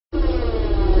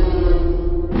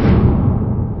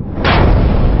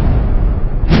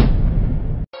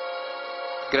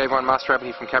G'day everyone, MasterAbbott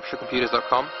here from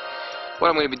CapsuleComputers.com. What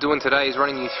I'm going to be doing today is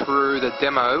running you through the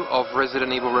demo of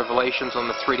Resident Evil Revelations on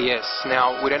the 3DS.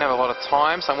 Now, we don't have a lot of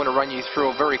time, so I'm going to run you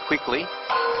through it very quickly.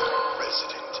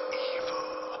 Resident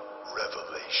Evil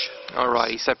Revelation.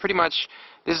 Alrighty, so pretty much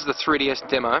this is the 3DS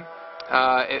demo.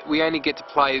 We only get to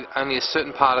play only a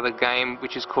certain part of the game,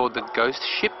 which is called the Ghost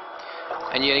Ship,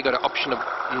 and you only got an option of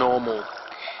normal.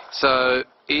 So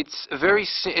it's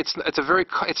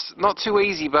not too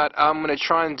easy, but I'm going to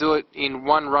try and do it in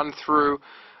one run through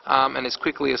and as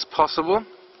quickly as possible.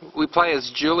 We play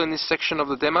as Jill in this section of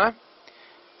the demo.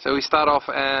 So we start off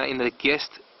in the guest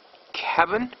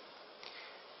cabin.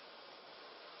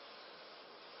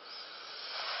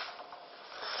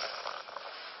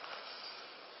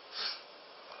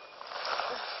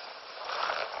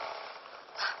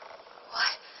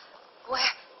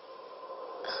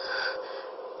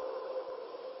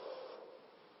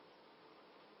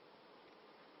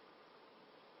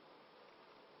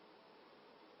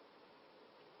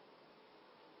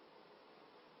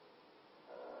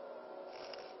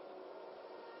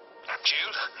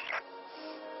 Jill?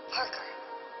 Parker.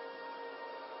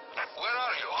 Where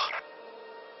are you?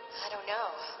 I don't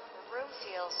know. The room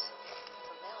feels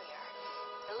familiar.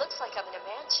 It looks like I'm in a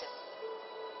mansion.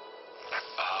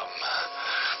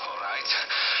 Alright.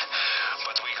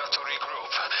 But we got to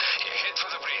regroup. You head for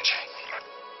the bridge.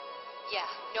 Yeah,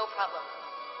 no problem.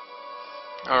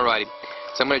 Alrighty,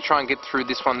 so I'm going to try and get through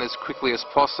this one as quickly as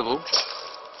possible.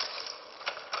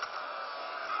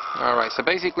 Alright, so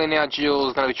basically now Jill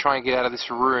is going to be trying to get out of this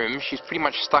room. She's pretty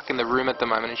much stuck in the room at the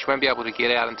moment, and she won't be able to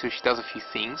get out until she does a few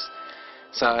things.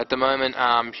 So at the moment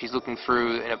she's looking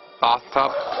through in a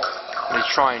bathtub. I'm going to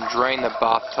try and drain the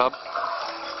bathtub,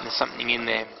 and there's something in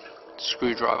there,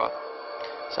 screwdriver.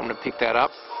 So I'm going to pick that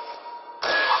up.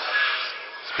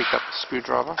 Just picked up the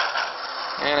screwdriver,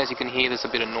 and as you can hear, there's a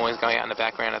bit of noise going out in the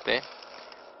background up there.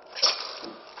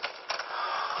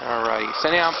 Alrighty,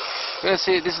 so now you're going to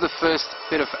see this is the first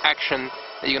bit of action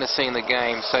that you're going to see in the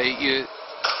game. So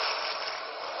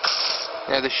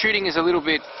now the shooting is a little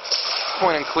bit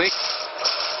point and click.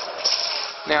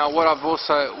 Now what I've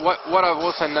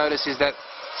also noticed is that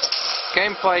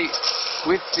gameplay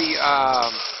with the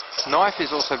knife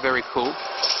is also very cool.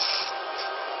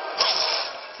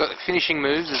 Got the finishing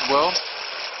moves as well,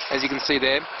 as you can see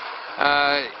there.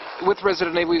 With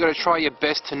Resident Evil, you've got to try your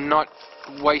best to not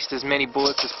waste as many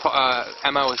bullets as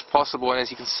ammo as possible, and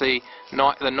as you can see,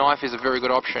 the knife is a very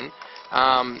good option.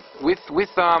 With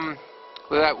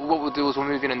that, what we'll do is we'll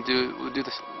move in and we'll do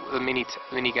the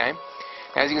mini game.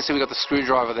 Now, as you can see, we've got the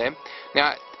screwdriver there. Now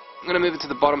I'm going to move it to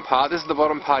the bottom part. This is the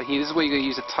bottom part here. This is where you're going to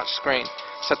use a touch screen.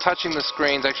 So touching the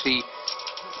screens actually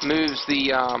moves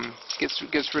the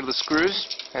gets rid of the screws,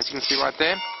 as you can see right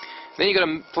there. Then you've got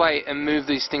to play and move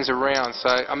these things around. So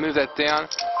I move that down,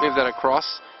 move that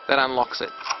across. That unlocks it.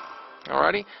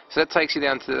 Alrighty, so that takes you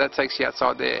down to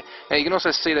outside there. Now you can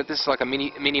also see that this is like a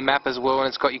mini map as well,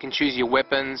 and you can choose your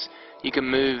weapons. You can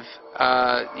move.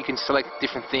 You can select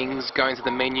different things. Go into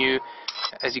the menu,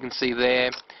 as you can see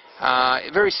there.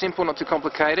 Very simple, not too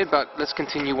complicated. But let's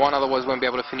continue on. Otherwise, we won't be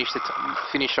able to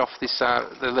finish off this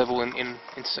the level in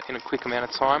a quick amount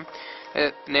of time.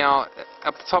 Now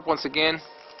up the top once again.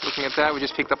 Looking at that, we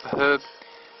just picked up a herb.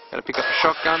 Got to pick up a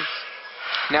shotgun.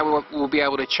 Now we'll be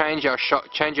able to change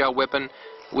our weapon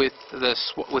with the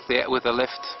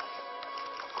left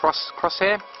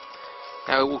crosshair.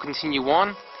 Now we'll continue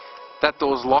on. That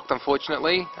door's locked,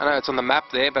 unfortunately. I know it's on the map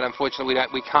there, but unfortunately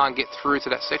we can't get through to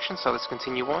that section. So let's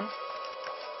continue on.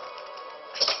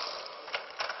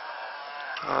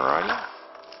 Alrighty.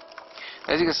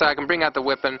 As you can see, I can bring out the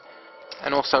weapon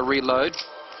and also reload.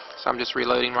 So I'm just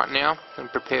reloading right now and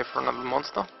prepare for another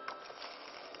monster.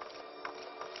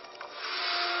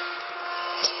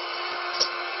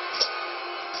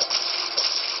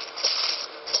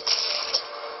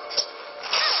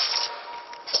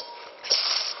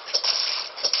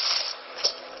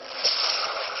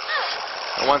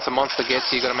 And once a monster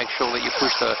gets you, you've got to make sure that you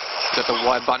push the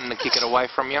Y button to kick it away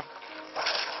from you.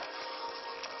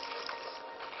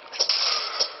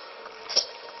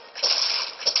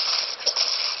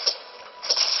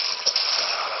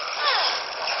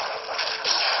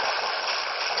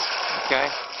 Okay.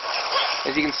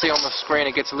 As you can see on the screen,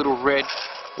 it gets a little red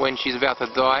when she's about to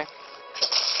die.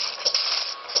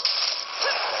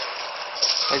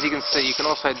 As you can see, you can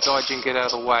also dodge and get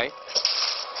out of the way,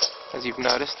 as you've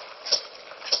noticed.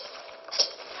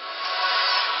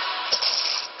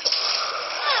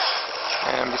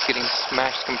 And I'm just getting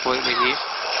smashed completely here.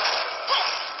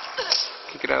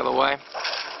 Kick it out of the way.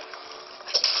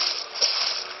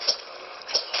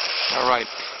 Alright,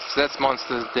 so that's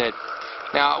monsters dead.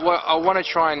 Now, what I want to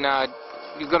try and I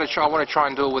want to try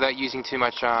and do it without using too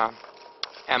much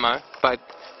ammo. But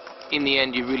in the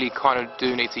end, you really kind of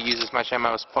do need to use as much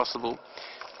ammo as possible.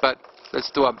 But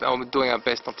I'm doing our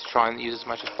best not to try and use as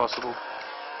much as possible.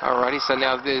 Alrighty, so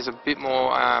now there's a bit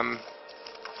more.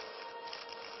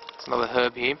 There's another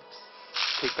herb here.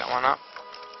 Pick that one up.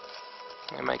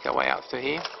 And make our way out through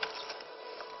here.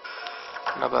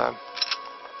 Another.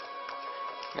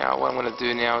 Now, what I'm going to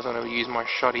do now is I'm going to use my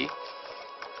shotty.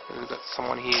 We've got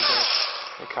someone here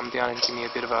to come down and give me a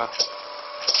bit of a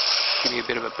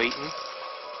beating.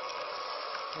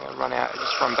 Now run out,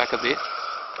 just run back a bit.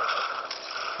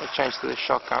 I'll change to the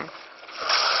shotgun.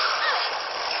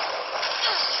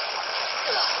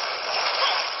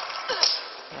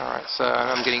 Alright, so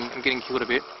I'm getting killed a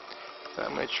bit. So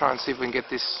I'm going to try and see if we can get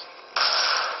this.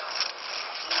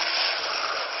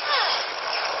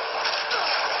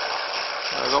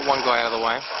 I've got one guy out of the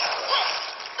way.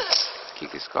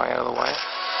 Kick this guy out of the way.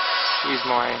 Use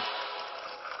my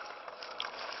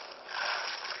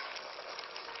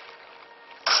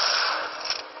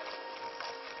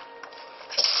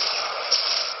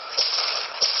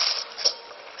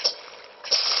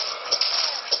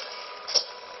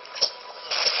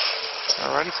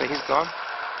Alrighty, so he's gone.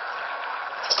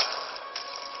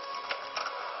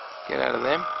 Get out of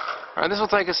them. Alright, this will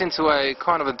take us into a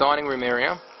kind of a dining room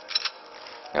area.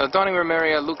 Now the dining room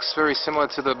area looks very similar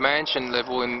to the mansion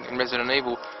level in Resident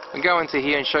Evil. We'll go into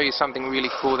here and show you something really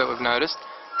cool that we've noticed.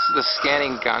 This is the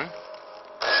scanning gun.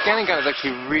 The scanning gun is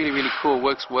actually really cool,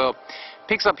 works well.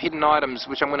 Picks up hidden items,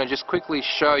 which I'm going to just quickly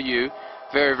show you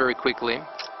very quickly.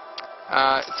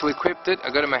 To equip it, I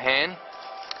go to my hand,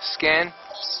 scan,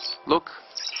 look,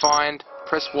 find,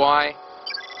 press Y,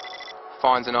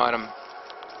 finds an item.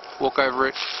 Walk over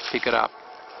it, pick it up.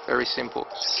 Very simple.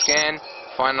 Scan,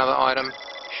 find another item,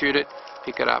 shoot it,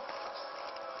 pick it up.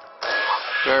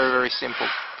 Very simple.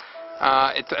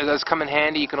 It does come in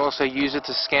handy. You can also use it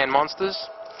to scan monsters,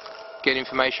 get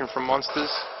information from monsters.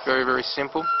 Very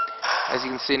simple. As you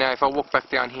can see now, if I walk back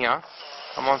down here,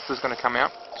 a monster's going to come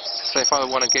out. So if I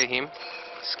want to get him,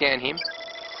 scan him.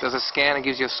 Does a scan and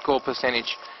gives you a score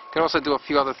percentage. You can also do a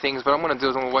few other things, but I'm going to do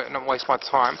is I'm going to not waste my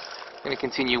time. I'm going to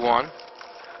continue on,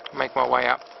 make my way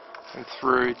up and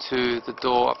through to the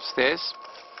door upstairs.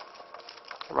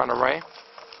 Run away.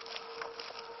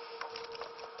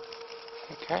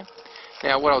 Okay.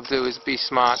 Now what I'll do is be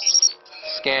smart,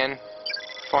 scan,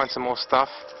 find some more stuff,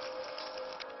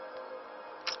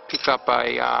 pick up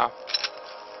a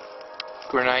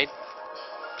grenade,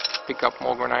 pick up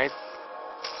more grenade.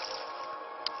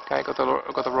 Okay, got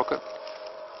the rocket,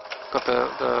 got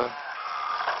the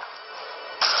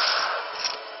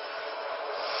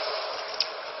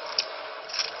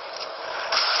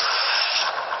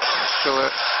kill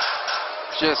it.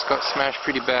 Just got smashed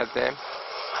pretty bad there.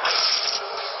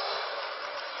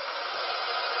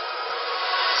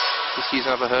 Just use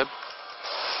another herb.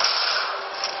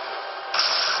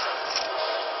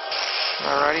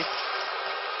 Alrighty.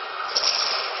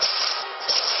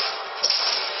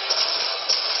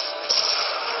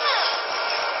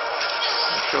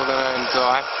 Make sure that I don't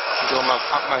die. I'm doing my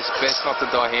utmost best not to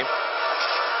die here.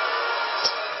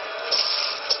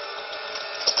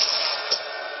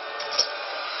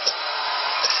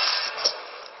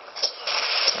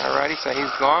 Alrighty, so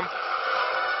he's gone.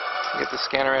 Get the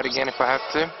scanner out again if I have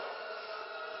to.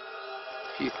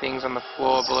 A few things on the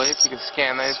floor, I believe. You can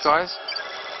scan those guys.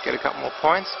 Get a couple more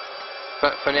points.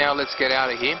 But for now, let's get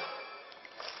out of here.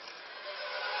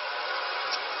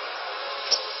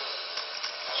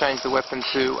 Change the weapon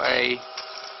to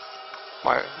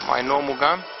my normal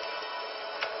gun.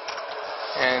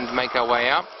 And make our way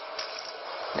out.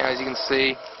 Now, as you can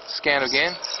see, scan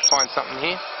again. Find something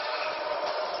here.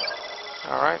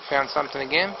 Alright, found something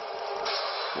again.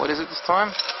 What is it this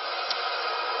time?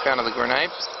 Found another grenade.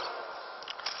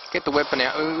 Get the weapon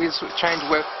out. We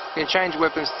can change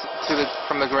weapons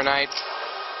from the grenade.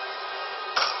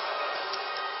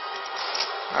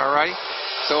 Alrighty.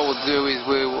 So what we'll do is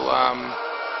we will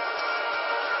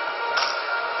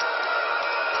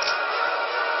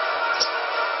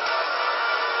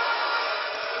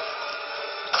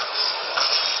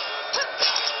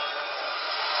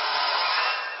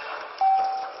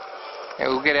yeah,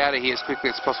 we'll get out of here as quickly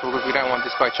as possible because we don't want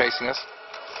this guy chasing us.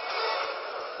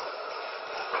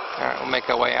 Alright, we'll make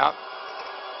our way out.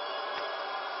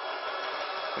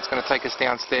 It's going to take us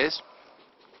downstairs.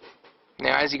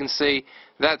 Now, as you can see,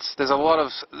 there's a lot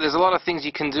of things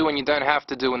you can do and you don't have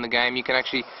to do in the game. You can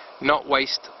actually not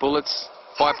waste bullets,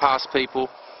 bypass people,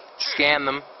 scan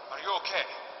them. Are you okay?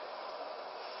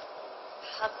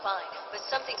 I'm fine, but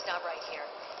something's not right here.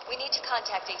 We need to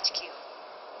contact HQ.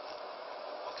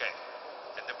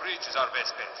 The bridge is our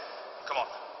best bet. Come on.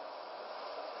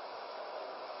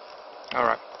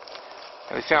 Alright.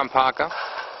 We found Parker.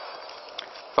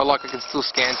 Felt like I can still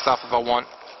scan stuff if I want.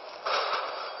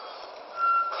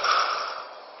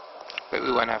 But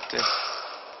we won't have to.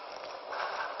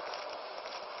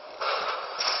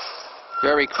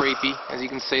 Very creepy. As you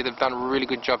can see, they've done a really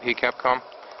good job here, Capcom,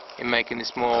 in making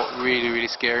this more really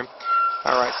scary.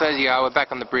 Alright, so as you are, we're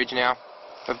back on the bridge now.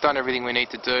 We've done everything we need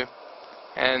to do.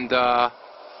 And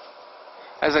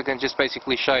as I can just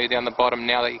basically show you down the bottom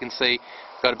now that you can see,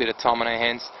 we've got a bit of time on our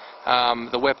hands.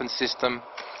 The weapon system,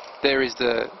 there is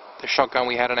the shotgun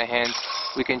we had on our hands.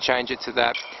 We can change it to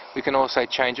that. We can also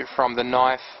change it from the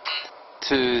knife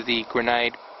to the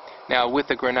grenade. Now with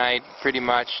the grenade, pretty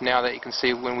much now that you can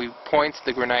see when we point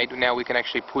the grenade, now we can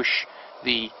actually push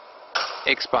the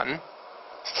X button,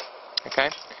 okay,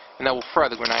 and that will throw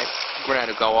the grenade. The grenade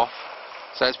will go off.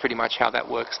 So that's pretty much how that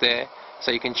works there.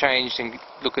 So you can change and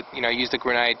look at, use the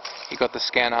grenade. You've got the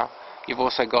scanner. You've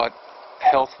also got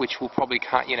health, which will probably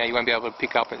can't, you won't be able to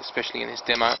pick up, especially in this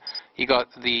demo. You got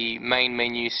the main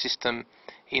menu system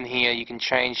in here. You can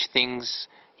change things.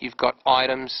 You've got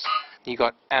items. You've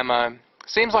got ammo.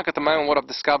 Seems like at the moment what I've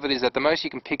discovered is that the most you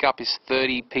can pick up is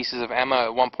 30 pieces of ammo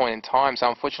at one point in time. So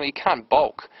unfortunately you can't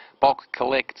bulk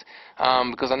collect,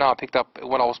 because I know I picked up,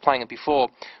 when I was playing it before,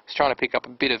 I was trying to pick up a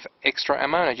bit of extra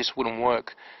ammo and it just wouldn't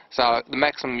work. So the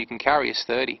maximum you can carry is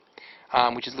 30,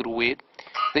 which is a little weird.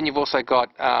 Then you've also got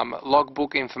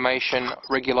logbook information,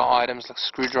 regular items like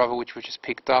screwdriver, which we just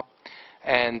picked up,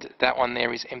 and that one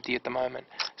there is empty at the moment.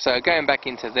 So going back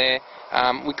into there,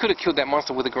 we could have killed that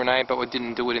monster with a grenade, but we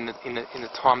didn't do it in the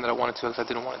time that I wanted to, because I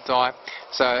didn't want to die.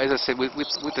 So as I said, with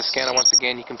the scanner, once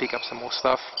again, you can pick up some more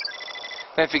stuff.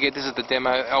 Don't forget, this is the demo.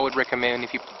 I would recommend,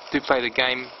 if you do play the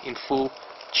game in full,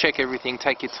 check everything,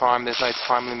 take your time. There's no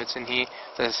time limits in here.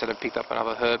 As I said, I picked up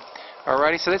another herb.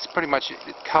 Alrighty, so that's pretty much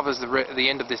it. Covers the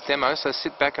end of this demo. So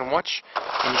sit back and watch,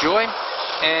 enjoy,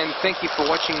 and thank you for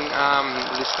watching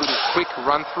this little quick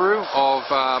run through of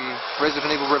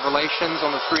Resident Evil Revelations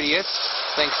on the 3DS.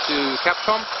 Thanks to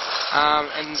Capcom.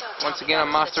 And once again,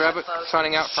 I'm MasterAbbott,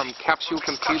 signing out from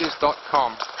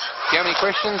CapsuleComputers.com. If you have any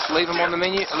questions, leave them on the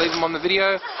menu, leave them on the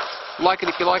video. Like it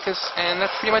if you like us, and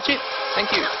that's pretty much it.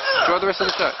 Thank you. Enjoy the rest of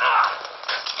the show.